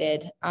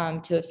excited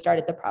to have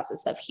started the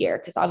process of here,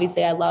 because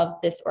obviously I love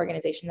this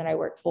organization that I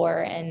work for,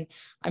 and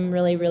I'm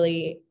really,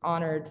 really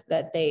honored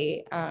that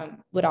they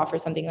would offer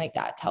something like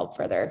that to help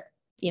further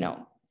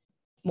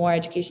more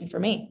education for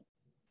me.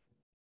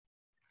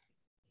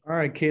 All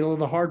right, Kayla,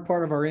 the hard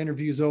part of our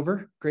interview is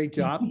over. Great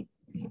job.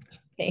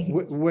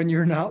 Thanks. When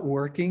you're not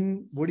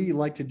working, what do you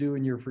like to do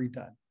in your free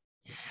time?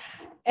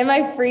 In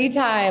my free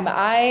time,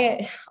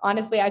 I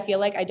feel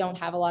like I don't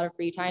have a lot of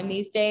free time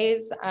these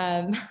days,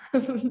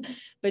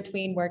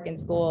 between work and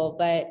school,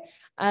 but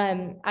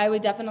I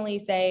would definitely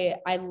say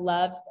I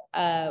love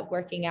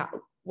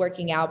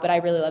working out, but I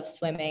really love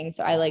swimming.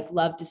 So I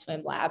love to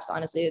swim laps.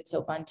 Honestly, it's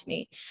so fun to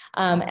me.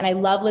 And I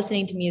love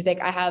listening to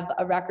music. I have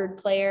a record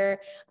player.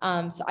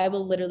 So I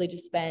will literally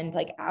just spend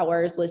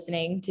hours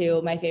listening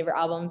to my favorite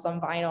albums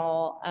on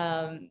vinyl,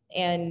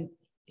 and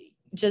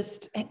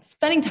just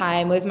spending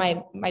time with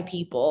my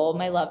people,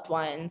 my loved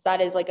ones.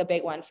 That is a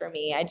big one for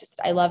me.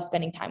 I love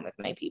spending time with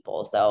my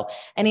people. So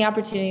any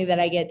opportunity that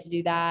I get to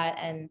do that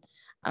and,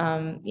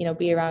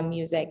 be around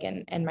music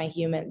and my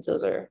humans,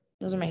 those are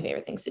my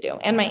favorite things to do.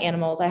 And my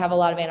animals. I have a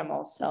lot of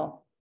animals,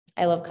 so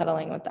I love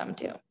cuddling with them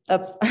too.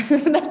 That's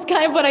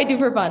kind of what I do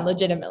for fun,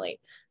 legitimately.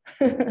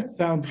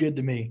 Sounds good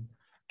to me.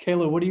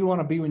 Kayla, what do you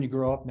want to be when you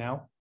grow up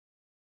now?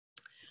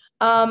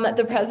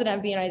 The president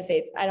of the United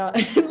States. I don't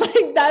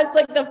that's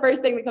the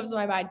first thing that comes to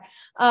my mind.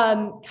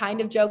 Kind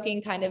of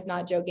joking, kind of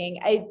not joking.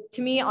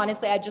 To me,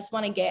 honestly, I just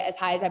want to get as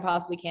high as I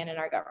possibly can in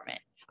our government.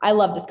 I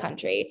love this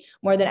country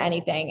more than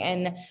anything.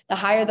 And the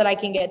higher that I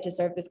can get to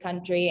serve this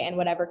country in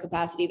whatever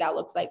capacity that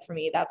looks like for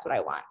me, that's what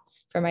I want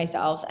for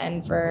myself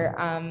and for,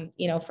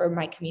 for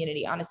my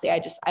community. Honestly,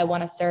 I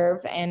want to serve,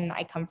 and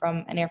I come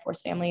from an Air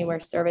Force family where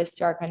service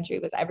to our country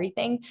was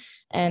everything.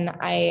 And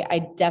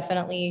I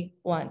definitely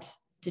want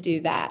to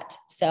do that.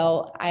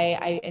 So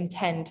I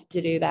intend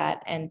to do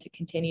that and to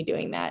continue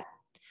doing that,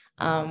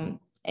 and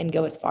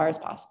go as far as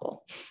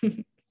possible.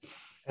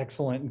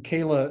 Excellent. And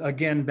Kayla,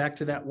 again, back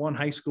to that one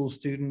high school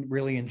student,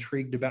 really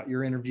intrigued about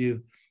your interview.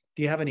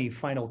 Do you have any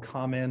final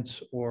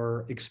comments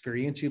or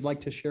experience you'd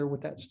like to share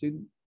with that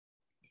student?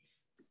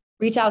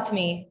 Reach out to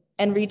me,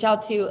 and reach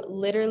out to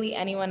literally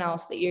anyone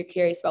else that you're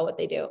curious about what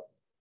they do.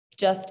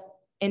 Just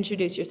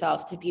introduce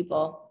yourself to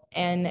people.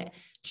 And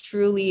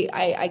truly,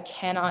 I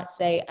cannot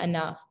say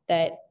enough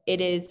that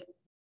it is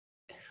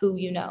who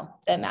you know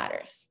that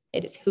matters.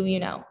 It is who you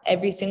know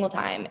every single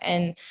time.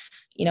 And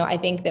I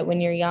think that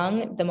when you're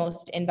young, the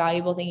most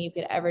invaluable thing you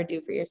could ever do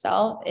for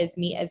yourself is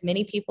meet as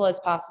many people as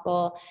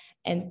possible,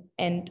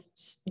 and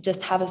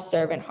just have a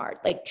servant heart.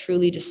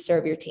 Truly just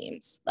serve your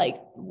teams.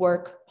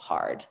 Work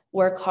hard,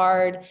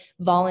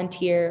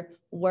 volunteer,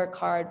 work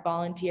hard,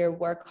 volunteer,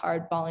 work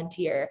hard,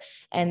 volunteer,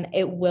 and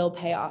it will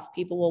pay off.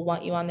 People will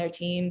want you on their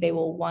team. They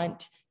will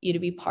want you to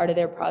be part of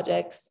their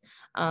projects.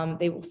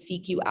 They will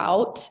seek you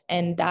out.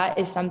 And that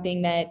is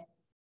something that,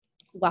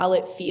 while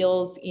it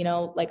feels,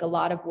 like a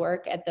lot of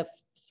work at the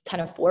kind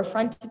of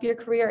forefront of your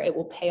career, it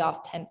will pay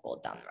off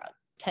tenfold down the road,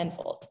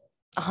 tenfold,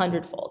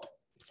 100-fold.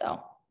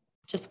 So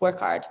just work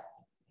hard.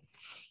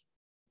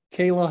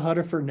 Kayla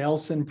Huthoefer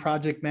Nelson,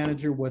 Project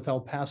Manager with El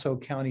Paso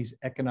County's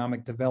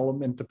Economic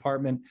Development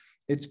Department.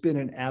 It's been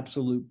an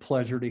absolute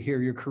pleasure to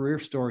hear your career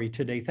story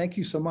today. Thank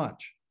you so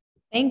much.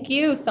 Thank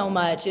you so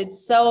much. It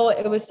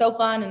was so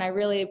fun, and I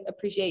really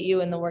appreciate you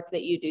and the work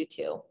that you do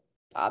too,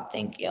 Bob.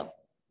 Thank you.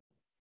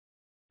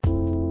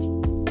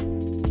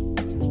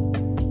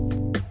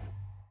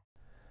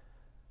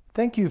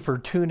 Thank you for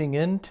tuning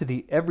in to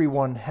the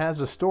Everyone Has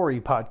a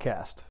Story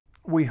podcast.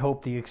 We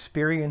hope the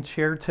experience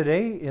shared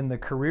today in the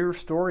career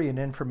story and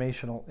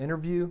informational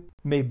interview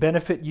may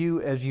benefit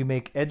you as you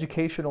make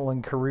educational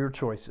and career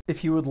choices.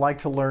 If you would like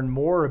to learn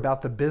more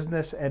about the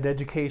Business and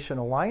Education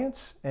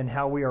Alliance and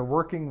how we are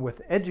working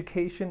with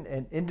education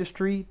and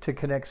industry to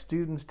connect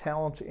students'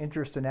 talents,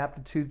 interests, and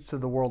aptitudes to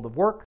the world of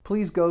work,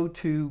 please go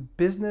to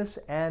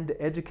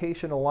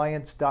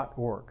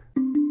businessandeducationalliance.org.